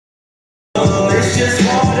just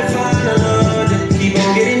hard to find a love that keep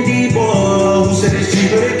on getting deeper. Who said it's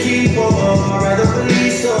cheaper to keep her? I'd rather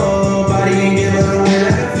release her body and give her away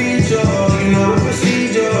like a feature. You know the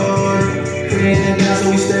procedure. Creating it down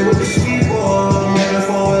so we stay with the sweet boy. Moving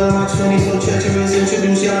forward in my 20s, so treacherous.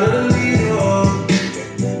 Introduce y'all to the leader.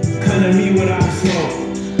 Come to me without smoke.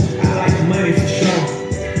 I like the money for sure,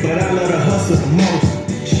 but I love the hustle the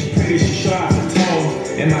most. She pretty, she sharp for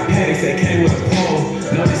toes, and my panties that came with a pole.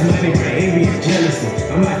 Know this money bring envy and jealousy.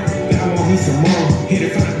 I'm like, I want me some more. Hit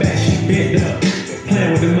it from the back, she bent up.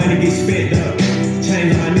 Playing with the money, get spent up.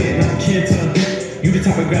 Chains on my neck, no kinta. You the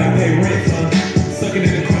type of guy I pay rent for. Sucking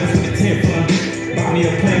in the corners with a tent for. Bought me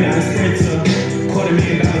a plane, not a sprinter.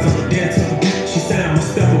 $250,000 on the dental. She said I'm a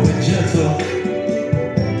step up and gentle.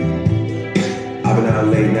 I've been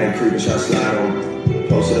out late night creeping, shot slide on.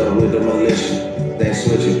 Posted up with the militia. They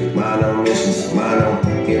switching, mine on missions, mine on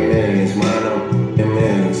get millions, mine on get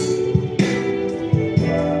millions.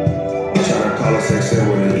 I'm trying to call a sex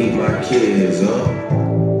symbol and eat my kids up.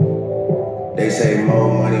 They say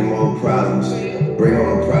more money, more problems. Bring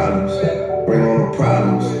on the problems, bring on the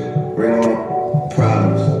problems, bring on the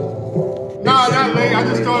problems. Nah, not late. I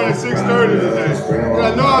just started at 6:30 today.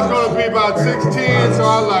 I know I was going to be about 6:10, so I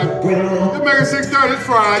was like, let's make it 6:30. It's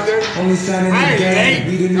Friday. I ain't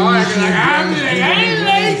late. Y'all acting like I'm late. I ain't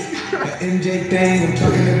late.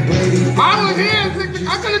 I was here.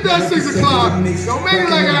 I could have done 6 o'clock. Don't make it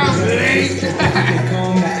like I'm late.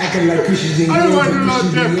 I don't want to do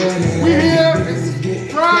nothing different. We here.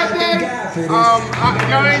 It's Friday.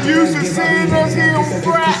 Y'all ain't used to seeing us here on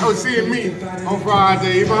Friday, or seeing me on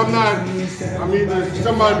Friday. If I'm not, I'm either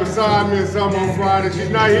somebody beside me or something on Friday. She's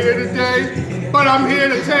not here today, but I'm here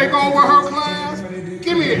to take over her class.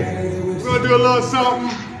 Give me it. We're gonna do a little something.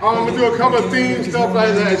 I'm gonna do a couple of theme stuff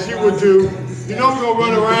like that she would do. You know we're gonna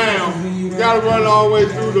run around. You gotta run all the way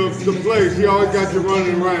through the place. She always got you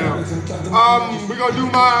running around. We're gonna do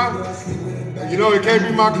you know, it can't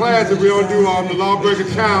be my class if we don't do the Lawbreaker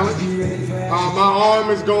Challenge. My arm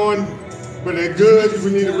is going, but they're good.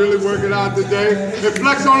 We need to really work it out today. And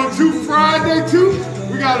flex on them too Friday too.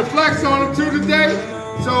 We got to flex on them too today.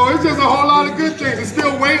 So it's just a whole lot of good things. It's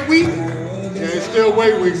still weight week. Yeah, it's still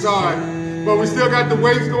weight week, sorry. But we still got the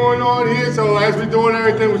weights going on here. So as we're doing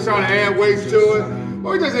everything, we're trying to add weights to it. But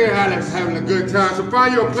we're just here having a good time. So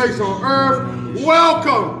find your place on earth.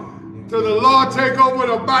 Welcome to the Law Takeover,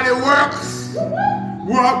 the Body Works.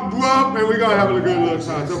 Whoop, whoop, and we're gonna have a good little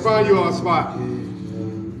time. So find you a spot.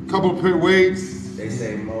 Couple weights,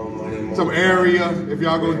 some area, if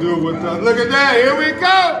y'all gonna do it with us. Look at that, here we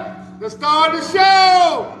go. The star of the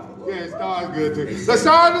show. Yeah, star's good too. The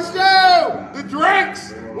star of the show, the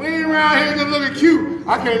drinks. We ain't around here just looking cute.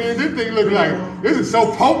 I can't even, this thing look like, this is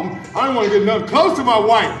so potent. I don't want to get nothing close to my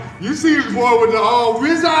wife. You see this boy with the all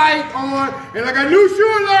Rizite on, and like a new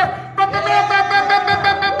shoe alert.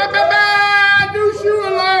 New shoe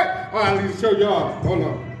alert. All right, let me show y'all. Hold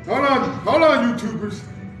on, YouTubers.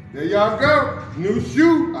 There y'all go. New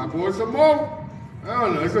shoe. I bought some more. I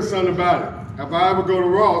don't know. It's just something about it. If I ever go to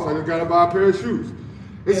Ross, I just gotta buy a pair of shoes.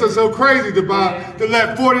 It's just so crazy to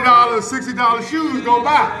let $40, $60 shoes go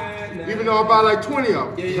by, even though I buy like 20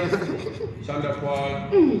 of them.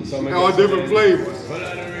 All different flavors.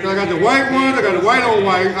 I got the white ones, I got the white on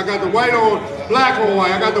white, I got the white on black on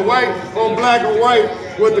white, I got the white on black and white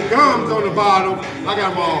with the gums on the bottom. I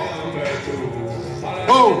got them all.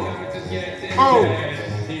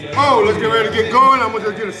 Oh, let's get ready to get going. I'm gonna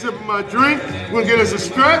just get a sip of my drink. We're gonna get us a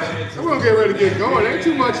stretch. I'm gonna get ready to get going. Ain't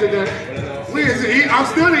too much of that. I'm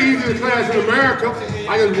still the easiest class in America.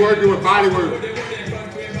 I just working with body work.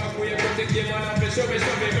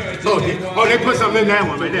 Oh, they put something in that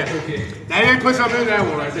one right there. They put something in that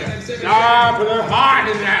one right there. Nah, put a heart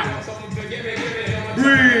in that one.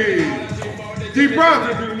 Breathe. Deep breath,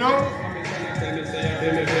 if you know.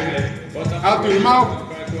 Out through the mouth.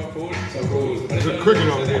 There's a cricket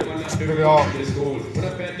over there. Look at all.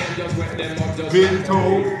 Big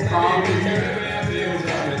toe,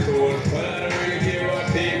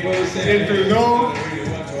 in through the nose.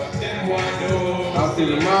 Out through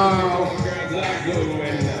the mouth.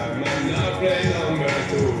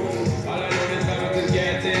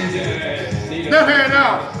 Left hand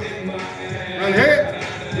out. Right head.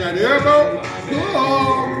 Got the elbow. Oh.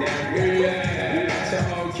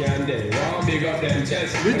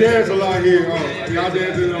 We dance a lot here. Y'all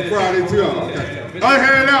dancing on Friday too. Okay. Right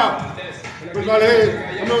hand out. Put my head.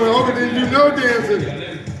 I remember Olga didn't do no dancing.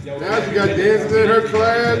 Now she got dancing in her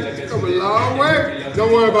class. She's come a long way.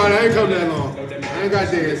 Don't worry about it. I ain't come that long. I ain't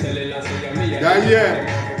got dancing. Not yet.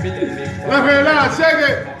 Left hand out. Shake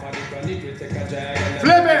it.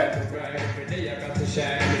 Flip it.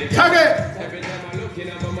 Tuck it.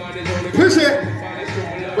 Push it.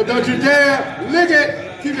 But don't you dare lick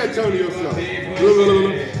it. Keep that tongue to yourself.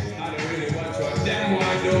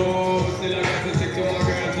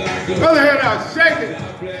 Other hand out. Shake it.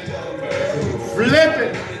 Flip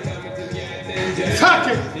it. Tuck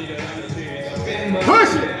it.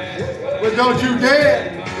 Push it. But don't you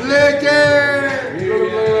dare lick it.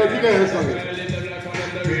 Keep that hand tongue.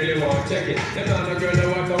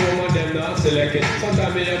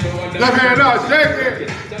 Left hand out, shake it.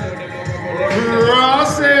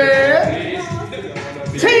 Cross it.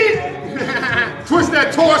 Teeth. Twist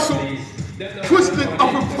that torso. Twist the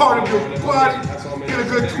upper part of your body. Get a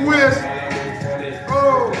good twist.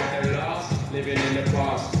 Oh.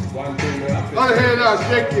 Other hand out,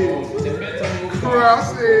 shake it. Cross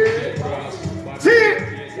it. Teeth.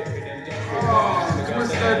 Oh,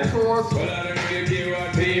 twist that torso.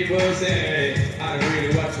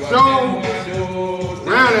 So,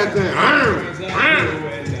 round that thing.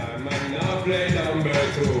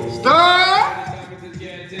 Stop.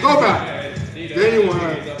 Go back. Then you want to.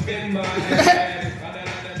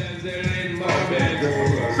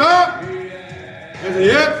 Stop. And the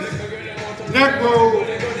hip. Neck roll.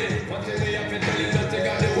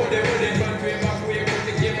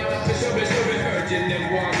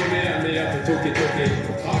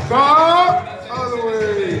 Stop. Other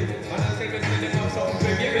way.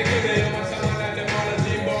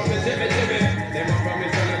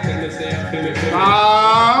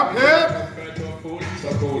 Stop, hip.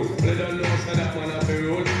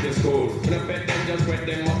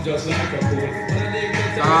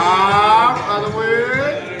 Stop, other way.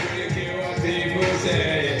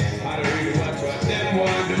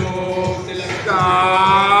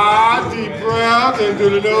 Stop, deep breath into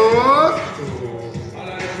the nose.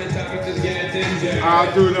 Out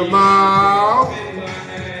through the mouth.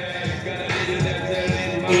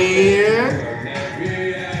 In.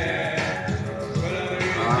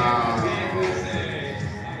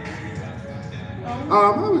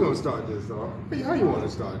 How are we gonna start this off? How you want to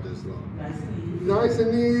start this off? Nice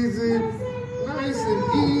and easy. Nice and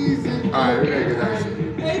easy. All right, we're gonna get that shit.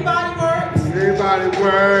 Everybody works. Everybody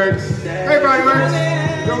works. Everybody works.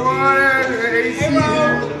 Good morning, AC.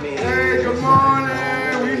 Hey, good morning.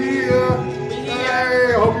 We here.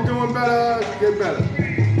 Hey, hope you're doing better. Get better.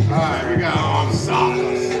 All right, we got arm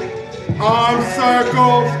circles. Arm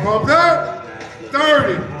circles. Arms up.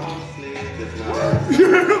 30.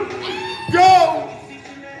 Go.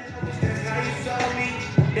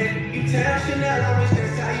 Tell Chanel I wish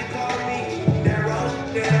that's how you call me. That road,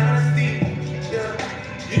 that honesty. Yeah.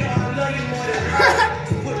 You know I love you more than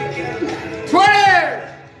put together. 20!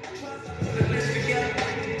 Put the list together.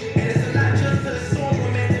 And it's a lot just to the song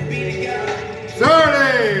we're meant to be together.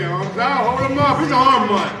 30! Arms out, hold them up. It's arm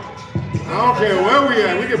month. I don't care where we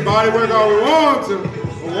at. We can body work all we want to.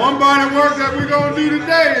 But one body work that we're going to do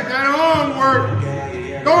today is that arm work.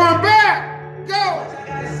 Going back. Go! I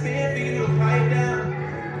gotta spend for you to pipe down.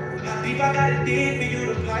 Deep I gotta dig for you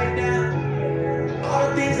to pipe down. All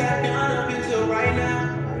the things I've done up until right now.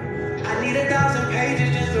 I need 1,000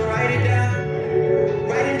 pages just to write it down.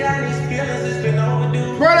 Writing down these feelings, it's been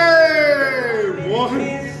overdue. Ready! 1,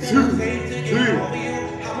 2, 3.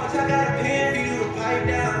 How much I gotta pay for you to pipe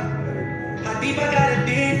down. How deep I gotta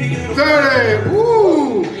dig for you to 30.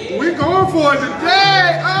 Ooh, we going for it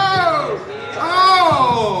today.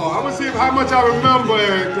 Oh, I'm gonna see how much I remember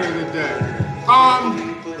everything today.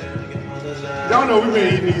 Y'all know we've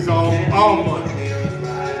been eating these all month.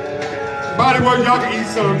 Body work, y'all can eat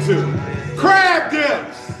some too. Crab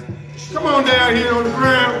dips. Come on down here on the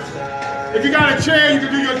ground. If you got a chair, you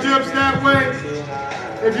can do your dips that way.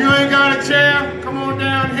 If you ain't got a chair, come on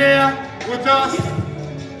down here with us.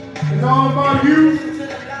 It's all about you,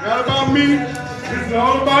 not about me. This is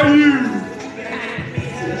all about you.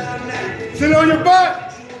 Sit on your butt.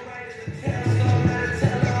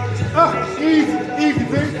 Easy, easy,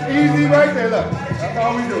 see? Easy right there, look. That's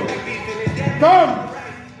all we do. Thumbs.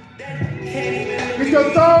 Get your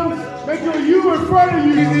thumbs, make your U in front of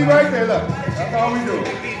you. Easy right there, look. That's all we do.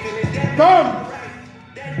 Thumbs.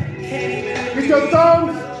 Get your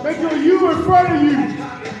thumbs, make your U in front of you.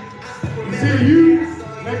 You see a U?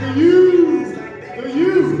 Make a U. A U.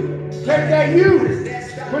 Take that U.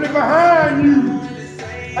 Put it behind you.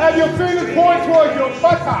 Have your fingers point towards your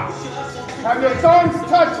buttocks. Have your thumbs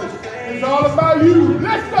touching. It's all about you.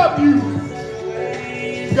 Lift up you.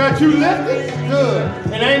 Got you lifted?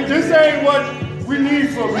 Good. And this ain't what we need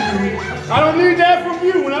from you. I don't need that from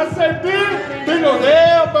you. When I say bend those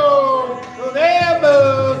elbows. Those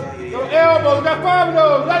elbows. Those elbows. Got 5 of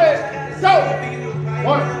those. Let it go.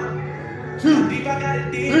 1, 2,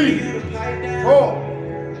 3, 4,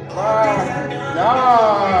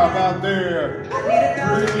 Job out there.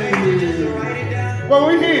 Well,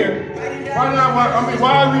 we here. Why not?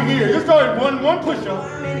 Why are we here? Just go ahead, one push-up.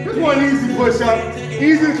 Just one easy push-up.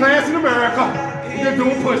 Easiest class in America. We're just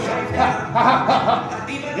doing push-ups.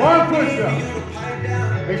 One push-up.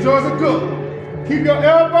 Make sure it's a good one. Keep your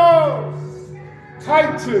elbows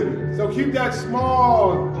tight to you. So keep that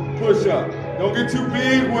small push-up. Don't get too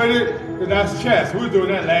big with it, because that's chest. We were doing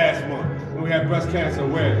that last month when we had breast cancer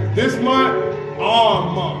awareness. This month,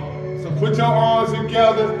 arm month. So put your arms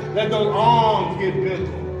together. Let those arms get bent.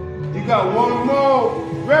 You got one more.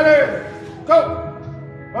 Ready? Go.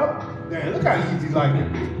 Up. Damn, look how easy like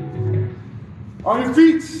it be. On your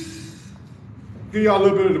feet. Give y'all a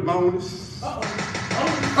little bit of the bonus.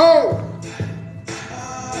 Oh.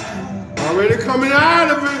 Already coming out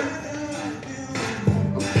of it.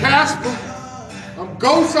 I'm Casper. I'm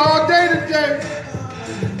ghost all day today.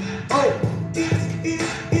 Oh.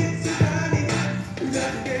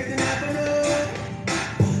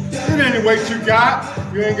 Any weight you got,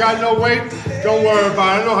 you ain't got no weight, don't worry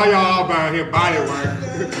about it. I know how y'all about here, body work.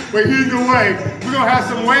 But either way, we're gonna have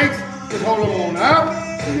some weights, just hold them on up,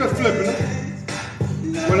 and just flipping them.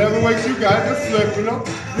 Whatever weights you got, just flipping them.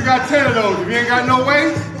 You got 10 of those. If you ain't got no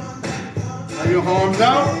weights, have your arms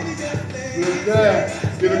out, flip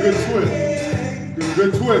that, get a good twist. Get a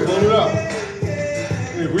good twist, hold it up.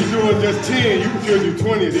 And if we doing just 10, you can still do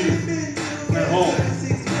 20 of these at home.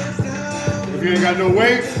 If you ain't got no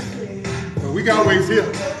weights, we got weights here.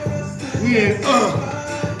 We in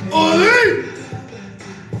all in.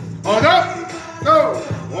 On up. Go.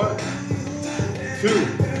 1, 2,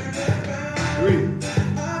 3,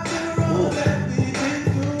 4,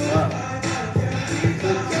 5,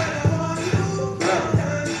 6, 7,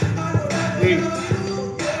 8,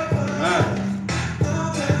 9,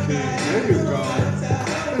 10. There you go.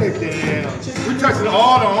 Hey, damn. We're touching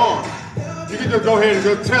all the arms. You can just go ahead and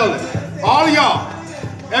just tell it. All of y'all.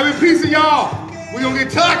 Every piece of y'all, we're gonna get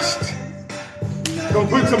touched. Gonna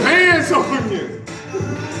put some hands on you.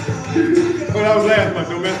 Oh, that was last month,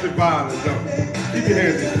 domestic violence, though. Keep your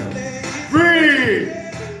hands in. Breathe.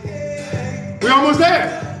 We almost there.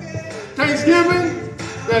 Thanksgiving,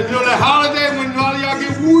 that holiday when all of y'all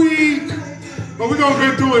get weak. But we're gonna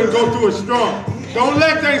get through it and go through it strong. Don't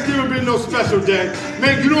let Thanksgiving be no special day.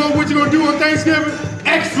 Man, you know what you're gonna do on Thanksgiving?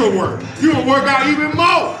 Extra work. You're gonna work out even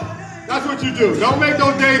more. That's what you do. Don't make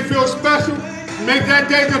those days feel special. Make that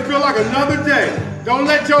day just feel like another day. Don't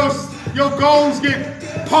let your goals get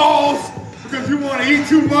paused because you want to eat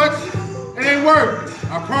too much. It ain't worth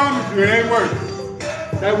it. I promise you, it ain't worth it.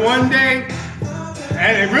 That one day,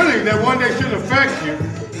 and really, that one day shouldn't affect you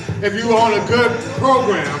if you're on a good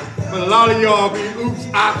program. But a lot of y'all be oops,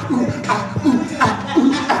 ah, ooh, ah, ooh, ah,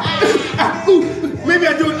 ooh, ah, ah, ooh. Maybe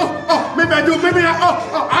I do it. Oh, maybe I do it. Maybe not.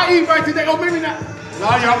 Oh, I eat right today. Oh, maybe not. A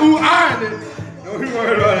lot of y'all ooh, eyeing it. Don't be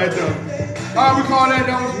worried about that though. All right, we call that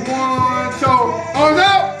one. So, arms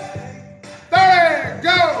up. 30,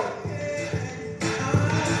 go.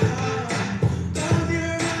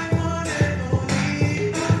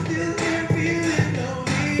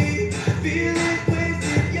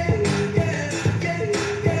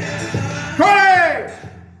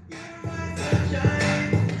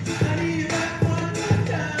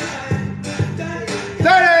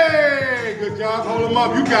 Hold them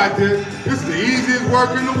up, you got this. This is the easiest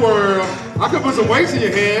work in the world. I could put some weights in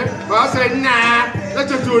your hand, but I said, nah, let's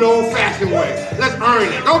just do it old-fashioned way. Let's earn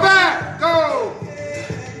it. Go back, go.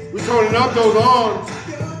 We're turning up those arms.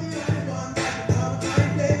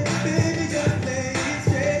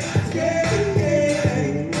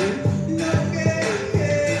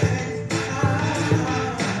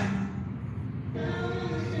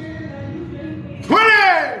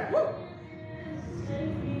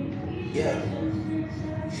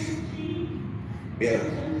 Yeah.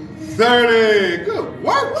 30. Good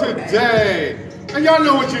work today. And y'all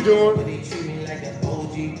know what you're doing.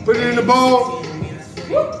 Put it in the bowl.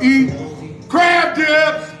 Eat. Crab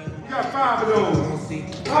dips. You got 5 of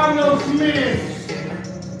those. 5 of those men.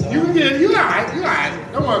 You can get it. You all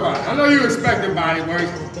right. Don't worry about it. I know you're expecting body work,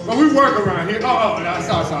 but we work around here. No,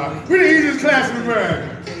 sorry. We're the easiest class in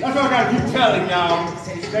America. That's why I gotta keep telling y'all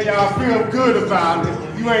that y'all feel good about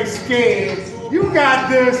it. You ain't scared. You got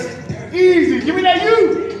this. Easy. Give me that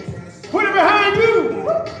you. Put it behind you.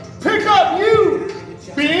 Pick up you.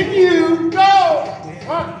 Bend you. Go.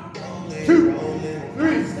 1, 2,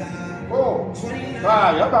 3, 4, 5.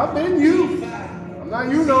 Y'all about bend you. I'm not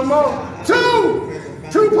you no more. 2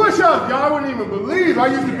 push-ups. Y'all wouldn't even believe. I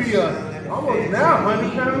used to be almost now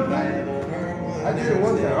 100 pounds. I did it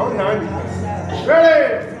one time. I was 90 pounds.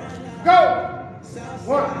 Ready? Go.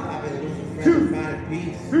 1, 2,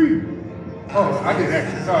 3. Oh, I did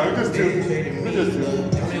extra. Sorry, it was just 2. It was just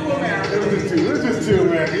 2. It was just 2,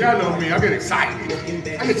 man. Y'all know me. I get excited.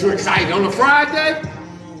 I get too excited. On a Friday,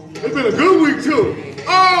 it's been a good week, too.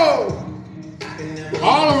 Oh!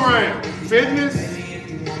 All around. Fitness,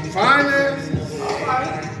 finance,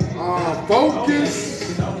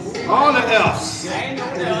 focus, all the F's.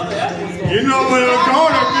 You know where I'm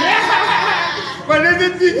going to be. But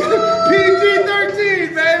it's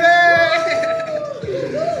PG-13, baby.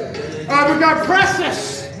 We got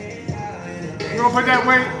Precious. You gonna put that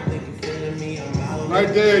weight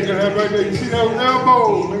right there. You gonna have right there. You see those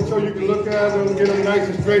elbows? Make sure you can look at them, get them nice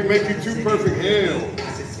and straight. Make you 2 perfect L's.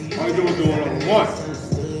 All you doing it on one,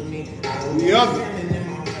 the other,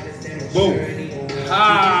 boom,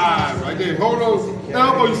 high, right there. Hold those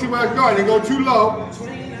elbows. You see where it's going? They go too low.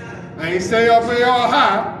 And stay up there all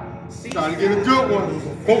high. Try to get a good one.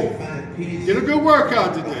 Boom. Get a good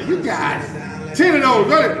workout today. You got it. 10 of those.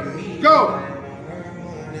 Ready? Go.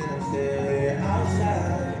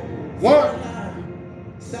 1.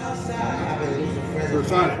 We're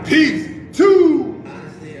finding peace. 2.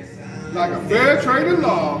 Like a fair trade of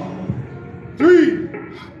law. 3.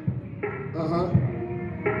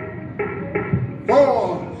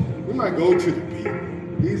 4. We might go to the beat.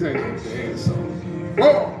 These ain't no dance songs.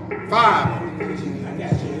 4. 5.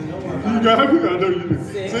 You got it? I know you do.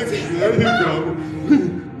 6. There you go. You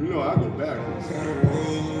know I go backwards.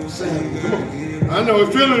 7. Come on. I know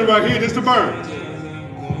it's feeling it right here. This the burn.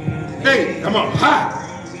 8. Come on. High.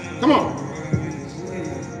 Come on.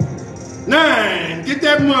 9. Get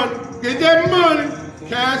that money. Get that money.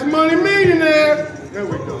 Cash money millionaire. There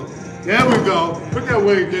we go. There we go. Put that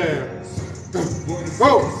weight down.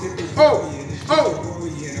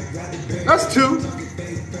 That's 2. I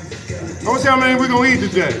want to see how many we're going to eat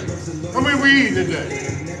today. How many we eating today?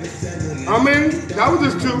 How many? That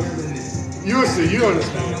was just 2. You'll see. You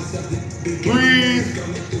understand. Breathe.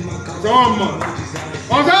 It's on money.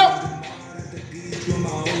 On out.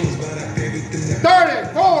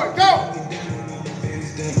 30. Forward. Go.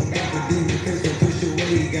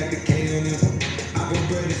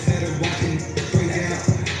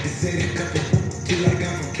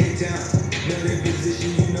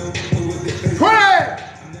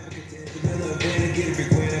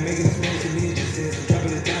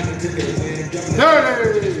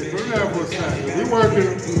 Working. I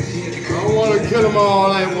don't want to kill them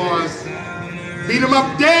all at once. Beat them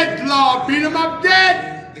up dead, Lord. Beat them up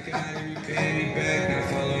dead.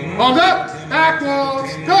 Arms up.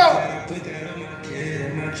 Backwards. Go.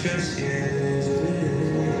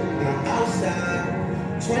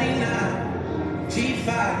 Outside. 29.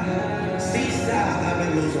 G5. Seaside. I've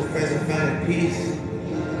been losing friends and finding peace.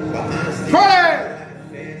 But honestly,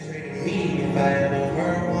 me if I ever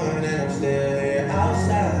heard one and I'm still here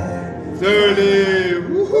outside.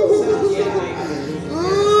 30.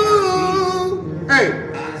 Hey,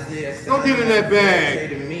 go get in that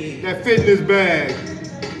bag, that fitness bag,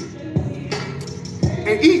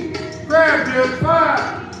 and eat. Grab this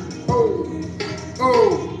 5. Oh,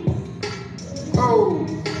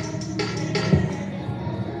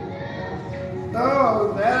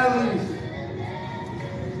 Natalie.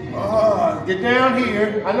 Oh, get down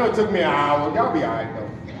here. I know it took me an hour. Y'all be all right though.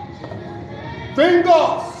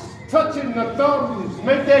 Fingers. Touching the thumbs,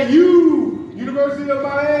 make that U. University of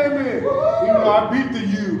Miami. Even though I beat the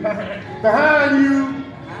U. Behind you.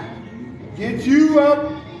 Get you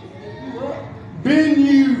up. Bend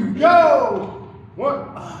you. Go.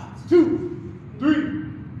 1, 2, 3,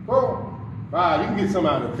 4, 5. You can get some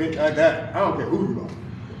out of it like that. I don't care who you are.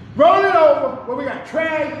 Roll it over. Well, we got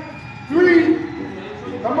track. 3.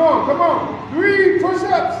 Come on. 3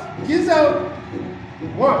 push-ups. Get out.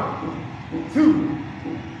 1, 2.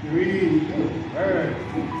 3. Alright.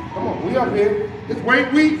 Come on, we up here. It's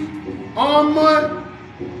weight week. Arm month.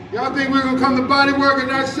 Y'all think we're gonna come to body work and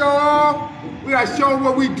not show off? We gotta show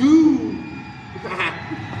what we do.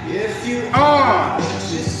 If you are,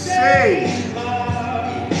 just say.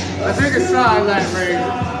 I think it's side lat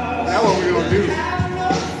raiser. That's what we're gonna do.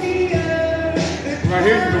 Right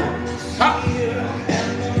here you going. Hop.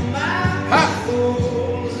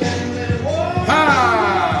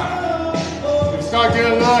 Start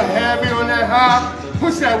getting a little heavy on that hop.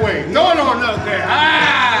 Push that way. No, up there.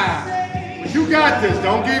 But you got this.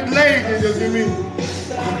 Don't get lazy and just give me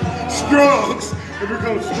strugs. It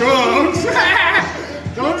becomes strugs.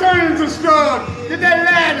 Don't turn it into strugs. Get that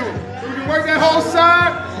lateral. So we can work that whole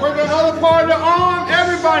side, work the other part of the arm.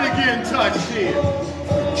 Everybody getting touched here.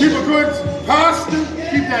 Keep a good posture.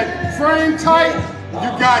 Keep that frame tight.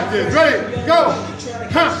 You got this. Ready? Go.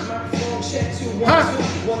 Huh. Huh.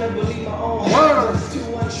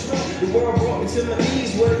 1, to my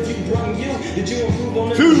knees. What if you brung you? Did you improve on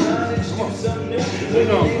the design? Did you do something new? When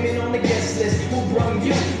your name ain't on the guest list, who brung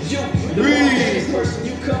you? You, the most person,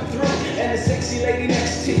 you come through. And the sexy lady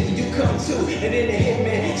next to you, you come too. And then the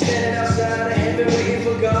hitman standing outside of heaven, waiting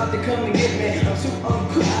for God to come and get me. I'm too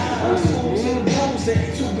uncool, I'm too cool to the rules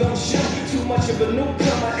and too gumshoe. Too much of a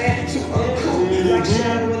newcomer and too uncool. Like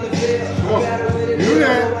shadow in the veil, battle with it. I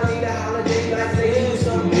need a holiday like they do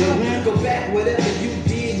something new. Go back, whatever you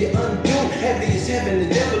did, you undo. Heavy as heaven, the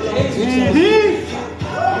devil on you.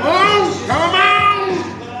 Come on!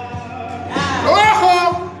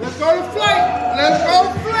 Oh, let's go to flight. Let's go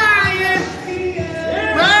flying.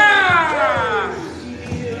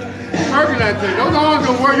 Working that thing. Those arms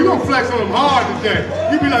gonna work. You gonna flex on them hard today.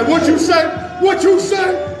 You be like, what you say? What you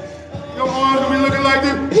say? Your arms gonna be looking like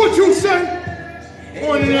this. What you say?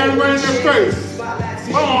 Pointing there right in their face.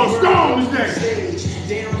 My arms strong today.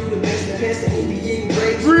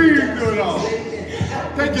 Breathe through it all.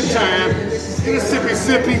 Take your time. Get a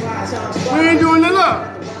sippy. We ain't doing it up.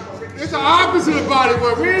 It's the opposite of body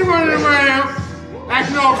work. We ain't running around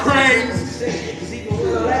acting all crazy.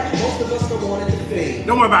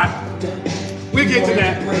 Don't worry about it. We'll get to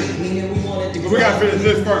that. But we gotta finish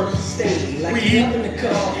this first. We eat,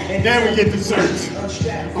 then we get dessert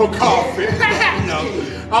or coffee. No,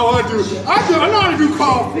 I know how to do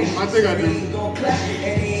coffee. I think I do.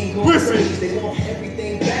 Listen.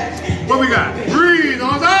 What we got? Breathe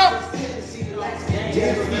on out.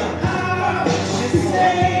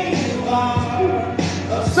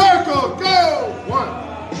 Circle, go. 1,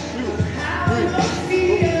 2, 3,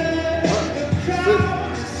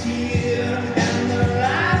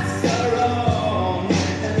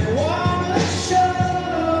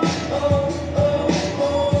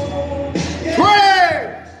 4.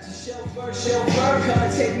 Chauffeur, come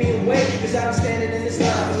and take me away, cause I'm standing in this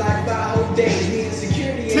line for like 5 whole days. Me and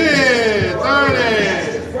security 10,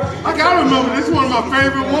 30. I gotta remember, this is one of my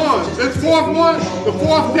favorite ones. This fourth one, the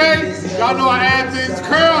fourth day, y'all know I add things,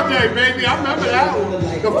 curl day, baby. I remember that one.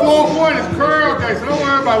 The fourth one is curl day, so don't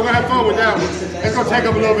worry about it. We're gonna have fun with that one. It's gonna take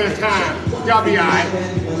up a little bit of time. Y'all be alright.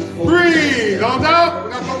 Breathe, on out.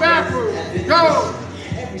 We're gonna go backwards. Go.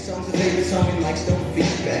 Song's a favorite song and likes don't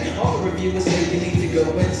feedback. All the reviewers say you need to go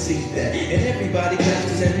and see that. And everybody claps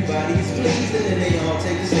cause everybody is pleased. And then they all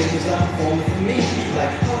take the stage as I'm performing for me. Like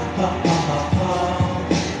ha ha ha ha ha.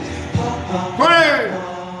 Ha ha ha.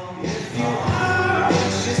 If you are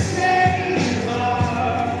what you say you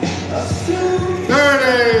are, assume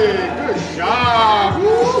 30. Good job.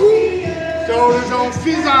 Woo-hoo. Shoulders on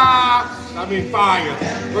fire.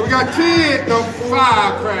 But we got 10, no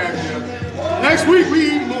firecrackers here. Next week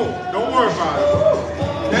we eat more. Don't worry about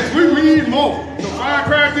it. Next week we eat more. So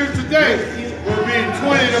firecrackers today will be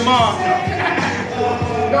 20 tomorrow.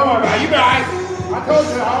 Don't worry about it. You be alright. I told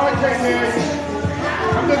you, I always take care of you.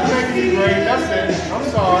 I'm just making you great. That's it. I'm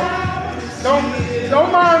sorry.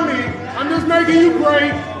 Don't mind me. I'm just making you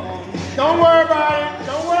great. Don't worry about it.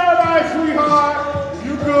 Don't worry about it, sweetheart.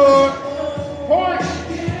 You good. Point,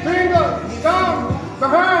 finger, thumb,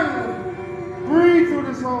 behind you. Breathe through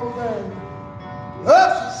this whole thing.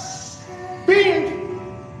 Up, bend.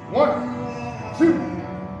 1, 2,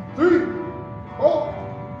 3, 4,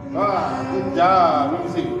 5. Good job. Let me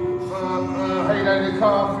see. How you got your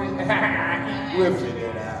coffee? Lift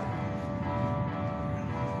it out.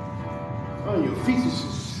 Oh, your feet is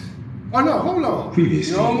just. Oh no, hold on.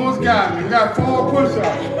 You almost got me. You got 4 push-ups. I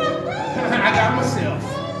got myself.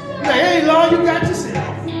 Hey, Lord, you got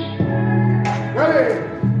yourself. Ready?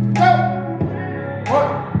 Go.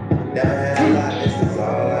 1. Never had a lot, this is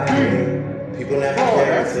all I need. People never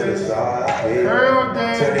care until it's all I feel. Curl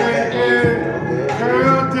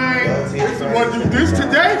day. This is what you this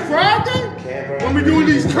today, Friday? When we doing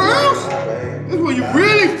these curls? This is when you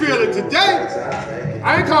really feel it today.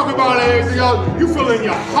 I ain't talking about anything else. You feel it in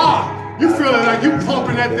your heart. You feeling like you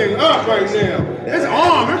pumping that thing up right now. It's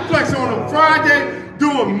arm. It flex on a Friday.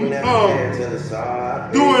 Doing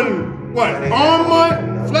what? Arm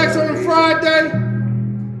month? Flex on a Friday?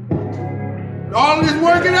 All of this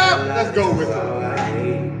working out? Let's go with it.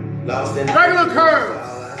 Regular curls.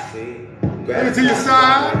 Bring it to your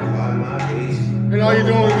side. And all you're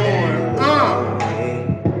doing is going,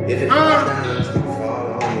 If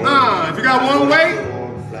you got one weight,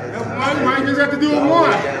 you might just have to do it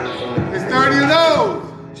one. It's 30 of those.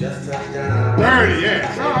 30,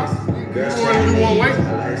 yeah. So, you want to do one weight?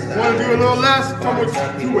 You want to do a little less? Come with 2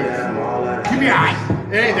 weights. Keep your eye.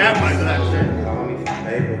 It ain't that much less.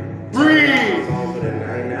 Breathe.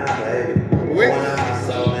 With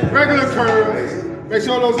regular curls. Make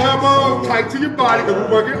sure those elbows tight to your body because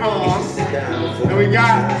we're working arms. And we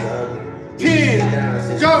got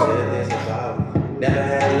 10, go. Never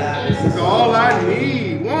had a lot, this That's all I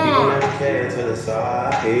need. 1,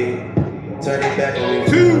 turn it back on me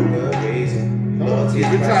 2, for good reason. Loyalty is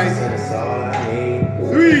priceless, and it's all I need.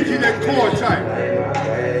 3, keep that core tight.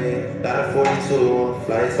 Lot of 42 on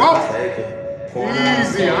flights Go. I was taking.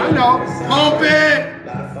 Easy, I know. Pump it.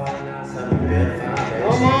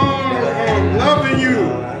 Come on, I'm loving you.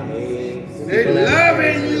 They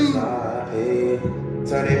loving you.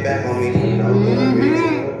 Turn it back on me for no good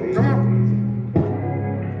reason. Come on.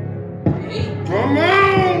 Come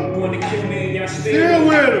on. Want to kill me and y'all Still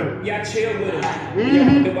with him. Y'all chill with him. Y'all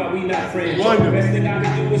wonder why we not friends. Wonder. Best thing I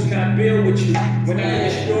can do is not build with you. When I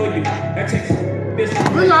destroy you, that takes business.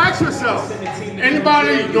 Relax yourself.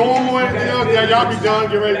 Anybody normal, yeah, y'all be done,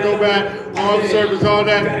 get ready to go back, arm service, all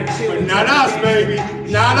that. But not us, baby.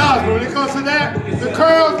 Not us. But when it comes to that, the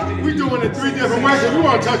curls, we doing it 3 different ways. We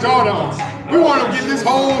want to touch all the arms. We want to get this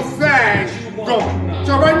whole thing going.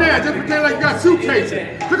 So right now, just pretend like you got suitcases.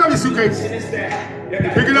 Pick up your suitcase.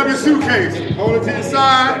 Picking up your suitcase. Hold it to the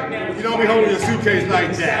side. You don't be holding your suitcase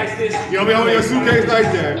like that. You don't be holding your suitcase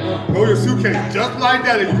like that. Hold your suitcase just like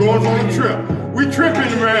that if you're going on a trip. We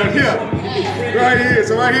tripping around here. Right here.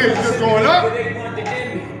 So right here, you're just going up.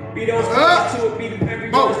 Up.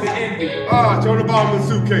 Boom. Show the bottom of the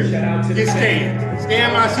suitcase. Get scanned.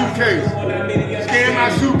 Scan my suitcase. Scan my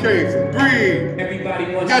suitcase. Breathe.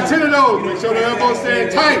 Got 10 of those. Make sure the elbows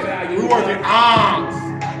stand tight. We working arms.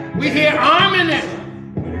 We here arming it.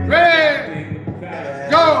 Ready.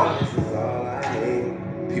 Go.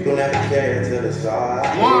 People never care until it's all I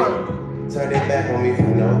need. 1. Turn it back on me for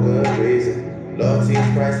no good reason. Loyalty is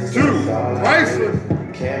priceless. 2. That's all I Priceless. need.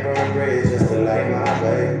 Can't burn a bridge just to light my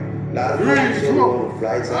way. Lot of 3. Come on.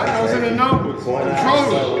 flights I know it's in the numbers. Control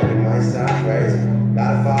Control it. it might sound crazy.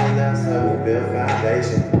 Lot of falling down, so we build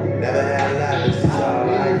foundation. Never had a lot, this is all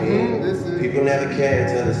I need. People never care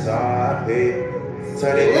until it's all I need.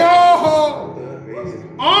 Turn it back for good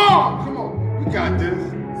reason. Oh, come on. We got this.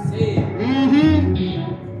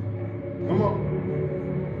 Come on.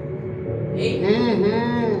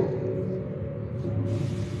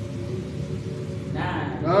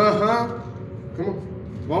 Come on.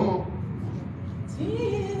 One more.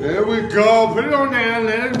 There we go. Put it on there.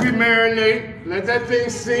 Let it be marinate. Let that thing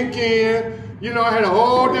sink in. You know, I had a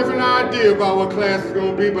whole different idea about what class is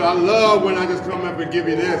going to be, but I love when I just come up and give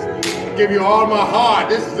you this. Give you all my heart.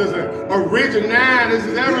 This is just an original. This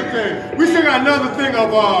is everything. We still got another thing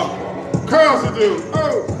of curls to do.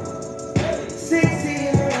 Oh.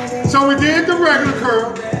 So we did the regular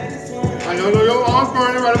curl. I know your arms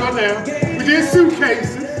burning right about now. We did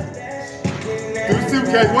suitcases. Do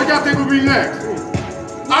suitcases. What y'all think will be next?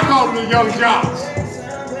 I call them the young jocks.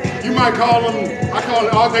 You might call them,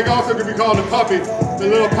 they also could be called the puppy, the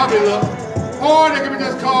little puppy look. Or they could be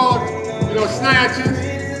just called, snatches.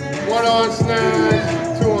 1 arm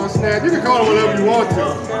snatch, 2 arm snatch. You can call it whatever you want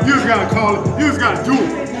to. You just gotta call it, you just gotta do it.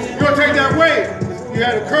 You're gonna take that weight. You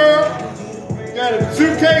had a curl, you got the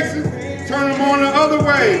suitcases, turn them on the other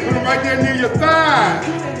way. Put them right there near your thighs.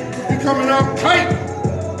 You're coming up tight,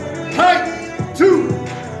 tight, 2.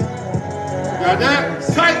 Got that?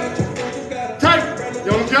 Tight, tight.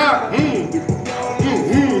 Young job. Hey,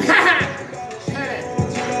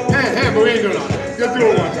 but we ain't doing all that. Just do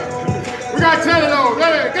it one time. We got 10 of those.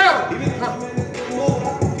 Ready, go.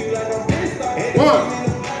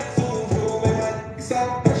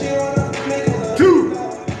 1. 2.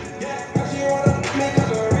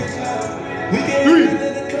 3.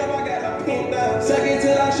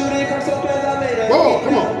 Whoa,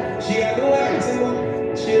 come on.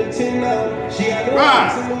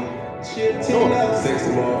 5. Come on. 6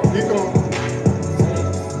 more. Keep going.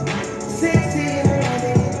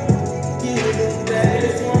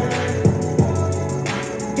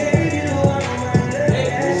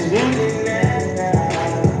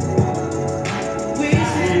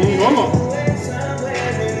 1 more.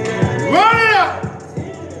 Run it up.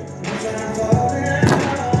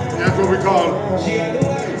 That's what we call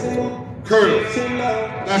curling.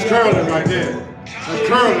 That's curling right there. That's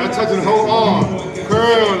curling. That's touching the whole arm.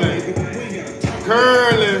 Curling.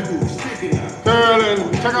 Curling.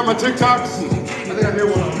 Curling. Check out my TikToks. I think I did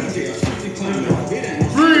one.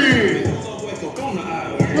 Breathe.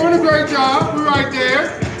 Doing a great job. We're right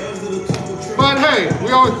there. But hey,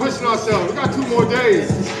 we always pushing ourselves. We got 2 more days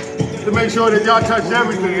to make sure that y'all touch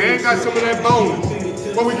everything. Ain't got some of that bonus.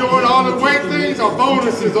 What we doing, all the weight things are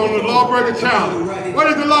bonuses on the Lawbreaker Challenge. What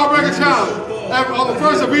is the Lawbreaker Challenge? On the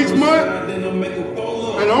 1st of each month,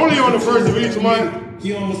 and only on the 1st of each month,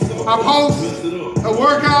 I post a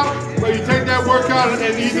workout where you take that workout and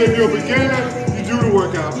either if you're a beginner, you do the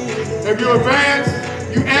workout. If you're advanced,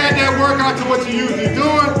 You add that workout to what you're usually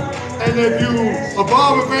doing, and if you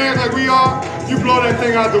above advanced like we are, you blow that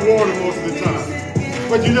thing out the water most of the time.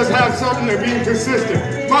 But you just have something and being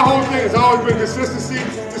consistent. My whole thing has always been consistency.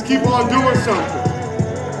 Just keep on doing something.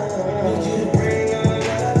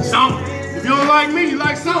 Something. If you don't like me, you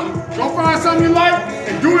like something. Go find something you like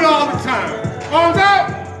and do it all the time. Arms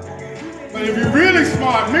out. But if you're really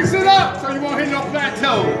smart, mix it up so you won't hit no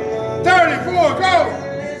plateau. 34, go.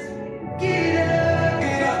 Get up.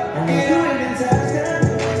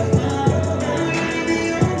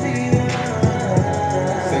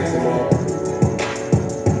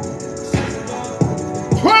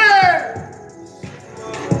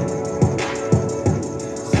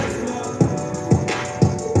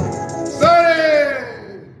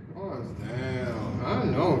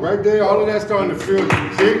 Right there, all of that's starting to feel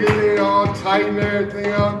jiggly, all tight and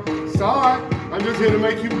everything up. Sorry, I'm just here to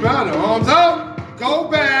make you better. Arms up, go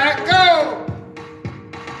back, go!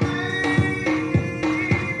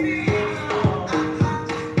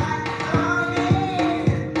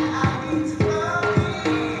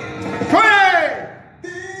 30!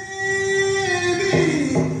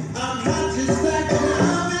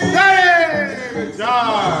 Good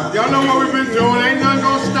job. Y'all know what we've been doing. Ain't nothing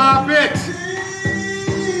gonna stop it.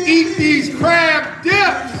 Eat these crab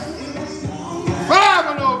dips. 5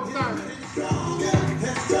 of those things.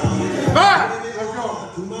 5. Let's go.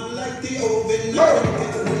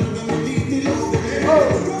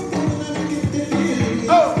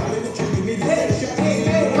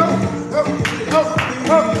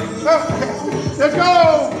 Let's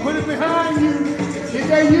go. Put it behind you. Get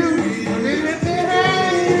that you. Get it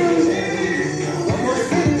behind you. One more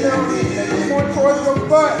sitting down. One more towards your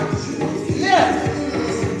butt. Left.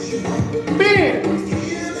 Bend.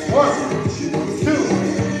 1, 2,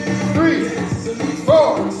 3,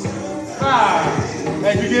 4, 5.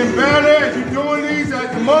 As you get better, as you're doing these, as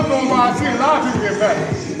the month goes by, I see a lot of people get better.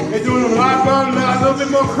 They're doing them a lot better, a little bit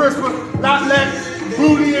more crisper, not less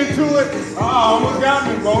booty into it. Oh, almost got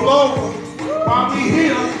me. Roll over. While we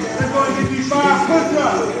here, let's go and get these 5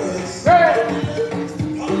 push-ups. Hey!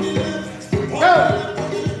 Hey!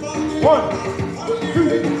 1,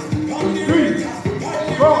 2, 3,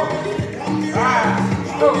 4, 5.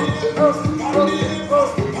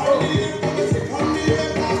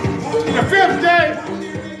 The 5th day,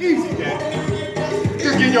 easy day.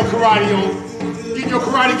 Just get your karate on. Get your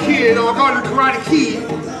karate kid on. Call it the karate kid.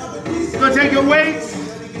 You're gonna take your weights.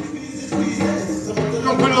 You're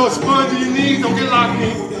gonna put a little sponge in your knees. Don't get locked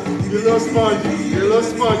in. Get a little sponge. Get a little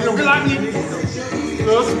sponge. Don't get locked in. A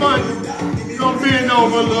little sponge. You're gonna bend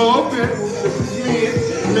over a little bit. This is me.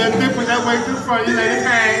 Let me put that weight to the front. You let it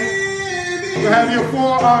hang. You have your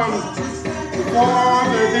forearms,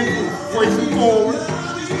 everything facing forward,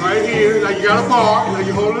 right here, like you got a bar, like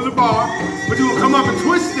you're holding the bar, but you will come up and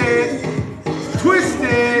twist it,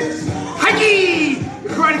 hikey, the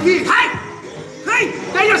karate kid, hey,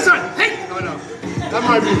 there your son, hey, no, that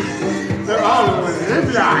might be, I don't know what it is,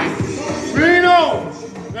 it'll be all right, lean over,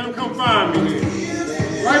 let him come find me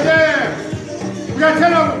then, right there, we got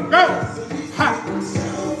 10 of them, go, ha,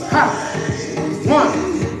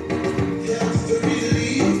 1,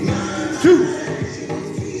 2,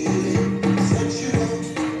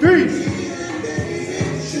 3,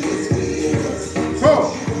 4,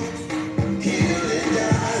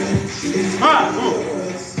 5,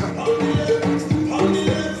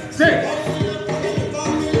 6.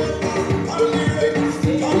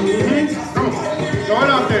 Come on, throw it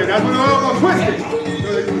up there. That's what we're going to twist it. So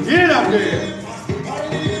they can get up there.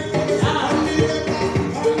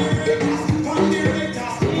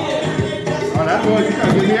 Oh, that's what you got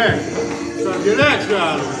to give me extra. Get extra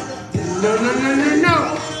out of it.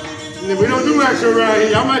 No. We don't do extra around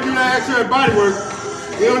here. Y'all might do that extra at Body Work.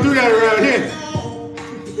 We don't do that around here.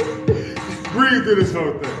 Breathe through this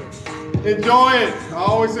whole thing. Enjoy it. I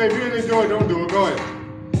always say, if you didn't enjoy it, don't do it. Go ahead.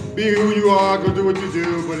 Be who you are. Go do what you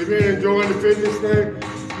do. But if you ain't enjoying the fitness thing,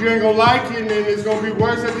 you ain't going to like it, and then it's going to be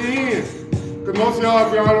worse at the end. Because most of y'all,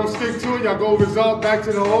 if y'all don't stick to it, y'all go result back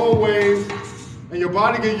to the old ways, and your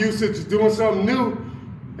body get used to just doing something new,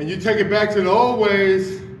 and you take it back to the old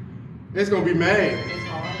ways, it's going to be mad.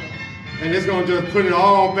 And it's going to just put it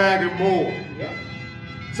all back and more. Yeah.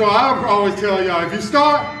 So I always tell y'all, if you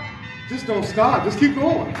start, just don't stop. Just keep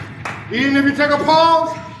going. Even if you take a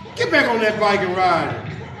pause, get back on that bike and ride it.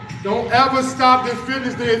 Don't ever stop this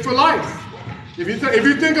fitness thing for life. If you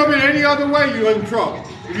think of it any other way, you're in trouble.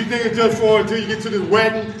 If you think it's just for until you get to this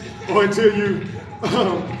wedding or until you,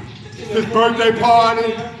 this birthday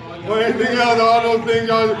party or anything else, all those things,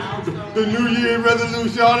 the New Year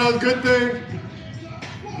resolution, all those good things,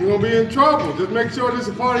 you're going to be in trouble. Just make sure this is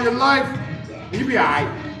a part of your life You be all right.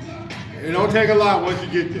 It don't take a lot once you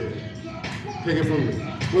get there. Take it from me.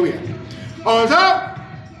 Where we at? On top.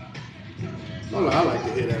 Oh, I like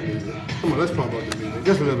to hear that music. Come on, let's pump up the music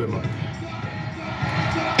just a little bit more.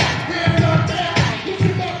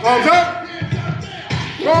 On top.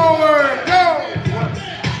 Forward, go.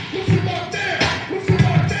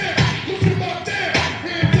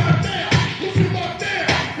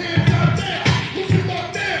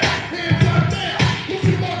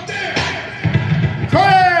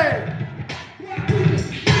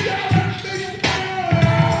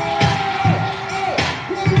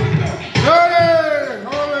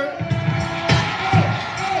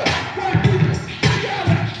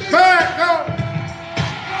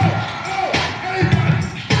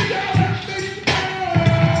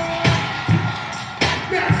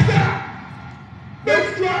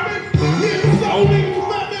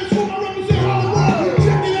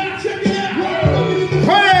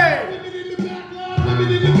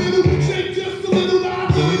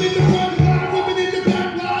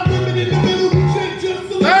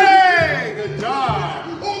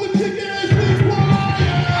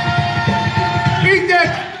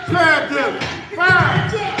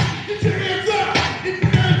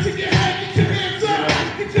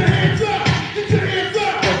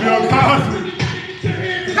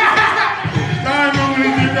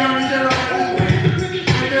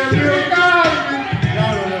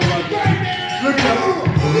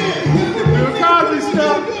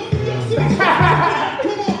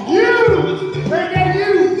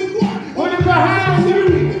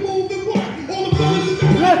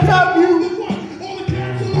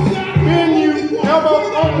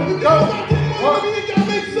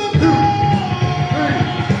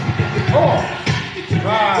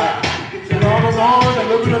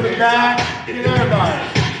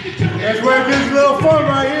 That's where it gets a little fun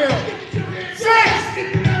right here. 6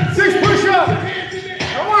 push-ups.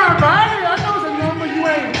 Don't worry about it. I know it's a number you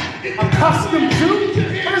ain't accustomed to.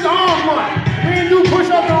 But it's arm one. We ain't do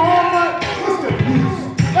push-ups on arm one. What's the use?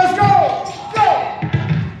 Let's go. Go.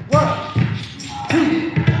 1,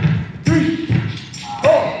 2, 3,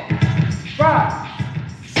 4, 5,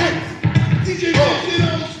 6. DJ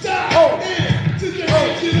don't stop. Oh.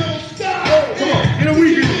 Come on. Get a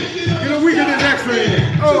week in it. Get a week in this extra in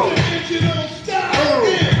it. Oh.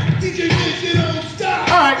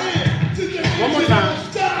 Alright. One more time.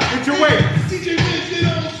 Get your weight.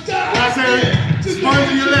 When I say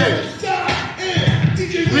sponge your legs.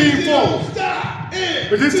 Lean forward.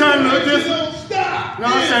 But this time look different. No,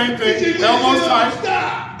 same thing. Elbows tight.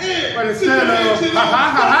 But instead of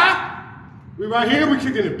ha, we right here, we're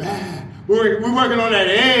kicking it back. We're working on that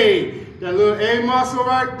A. That little A muscle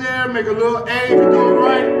right there. Make a little A if you do it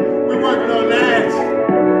right. We're working on that.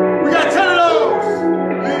 We got 10 of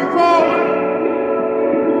those. Lean forward.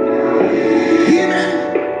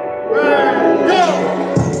 Right, go.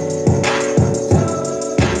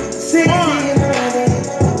 1,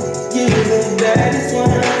 you're the baddest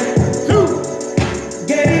one. 2,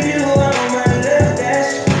 Gave you all my love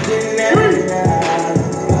that you didn't have.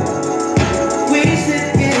 We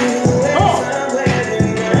should get away somewhere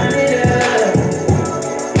and run it up.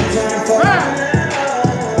 Time for love.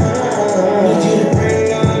 Need you to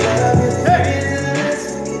bring all love and friends.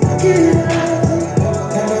 Get it up.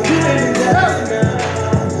 Come on, you ain't enough.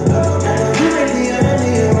 You ain't the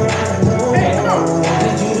only one. hey, come on.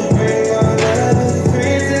 Need you to bring all love and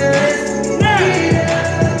friends. Get it up.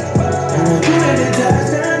 You ain't the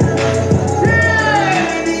touchdown. You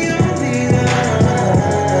ain't the only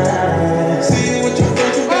one. See you with your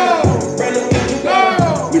friends, you got. Brand new bitch, you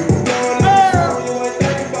got. We can go on the phone, you ain't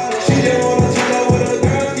think about it. She just wanna chill out with her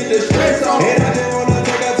girls, get the stress off. And I just wanna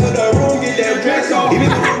take her to the room, get that dress off. Even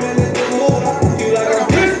if I'm in the mood, I can feel like I'm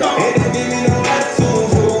pissed off. And don't give me no attitude,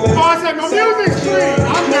 so Oh, I said my music's clean.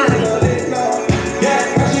 I'm dirty. yeah,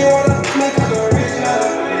 she wanna make her go rich now.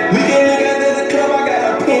 We can look at the club, I got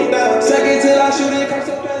her pinned up. Second till I shoot it, come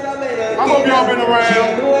so fast, I made her. I hope y'all been around. She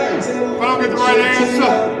got the words. If I don't get the right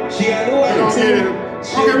answer, She got the I don't words. get it.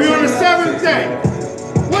 Okay, we on the 7th day.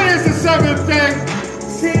 What is the 7th day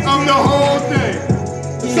of the whole thing?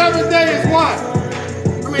 The 7th day is what?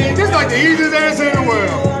 I mean, this is like the easiest answer in the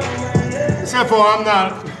world. Except for I'm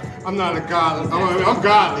not a godly. I'm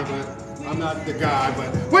godly, but I'm not the God. But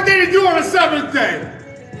what did he do on the 7th day?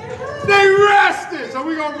 They rested. So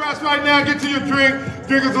we're gonna rest right now. Get to your drink.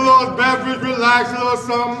 Drink us a little beverage. Relax a little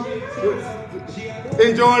something.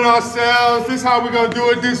 Enjoying ourselves. This is how we're gonna do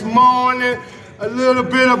it this morning. A little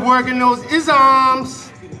bit of working those arms.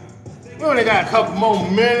 We only got a couple more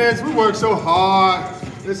minutes. We work so hard.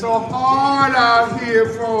 It's so hard out here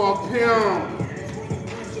for a pimp.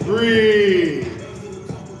 Breathe.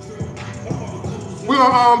 We're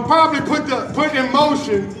gonna probably put in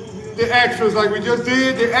motion the extras like we just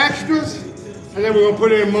did, the extras, and then we're gonna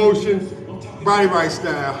put it in motion body right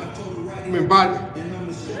style. I mean body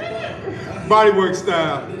work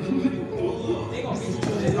style.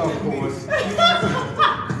 Of course.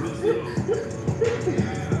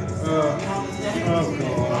 Of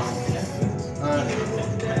course.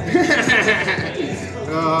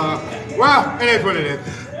 Well, it is what it is.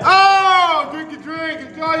 Oh, drink your drink,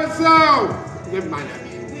 enjoy yourself. It might not be.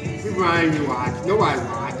 You might even watch. Nobody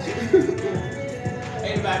watch.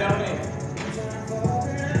 Anybody on it?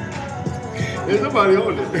 There's nobody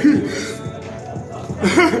on it.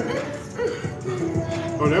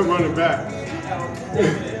 Oh, they're running back.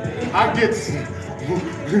 I get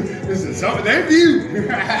this is something they view.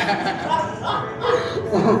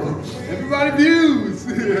 Everybody views. I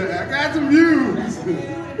got some views.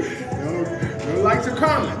 No likes or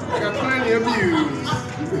comments. I got plenty of views.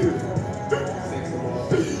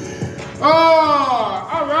 Oh,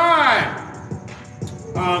 all right.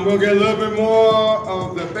 I'm gonna get a little bit more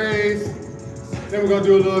of the bass. Then we're gonna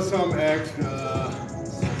do a little something extra.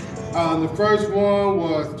 The first one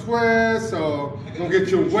was twist, so gonna get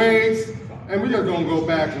your weights, and we're just gonna go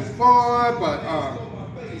back and forth. But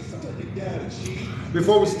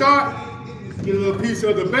before we start, get a little piece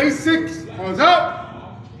of the basics. Hands up.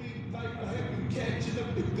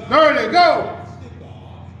 30, go.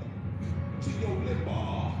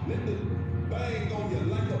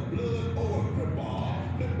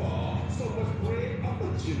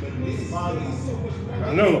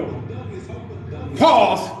 I know.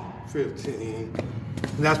 Pause. 15.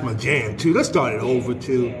 That's my jam too. Let's start it over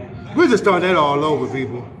too. We'll just start that all over,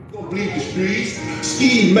 people. Bleed the streets,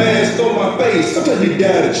 ski mask on my face. I'm telling you,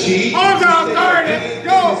 Daddy, cheat. Arms out, 30.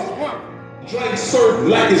 Go. Drink surf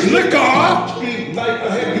like it's liquor. Street life, I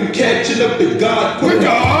have you catching up to God.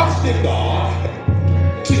 Quicker. Stick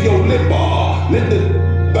to your lip bar. Let the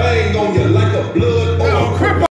bang on you like a blood or a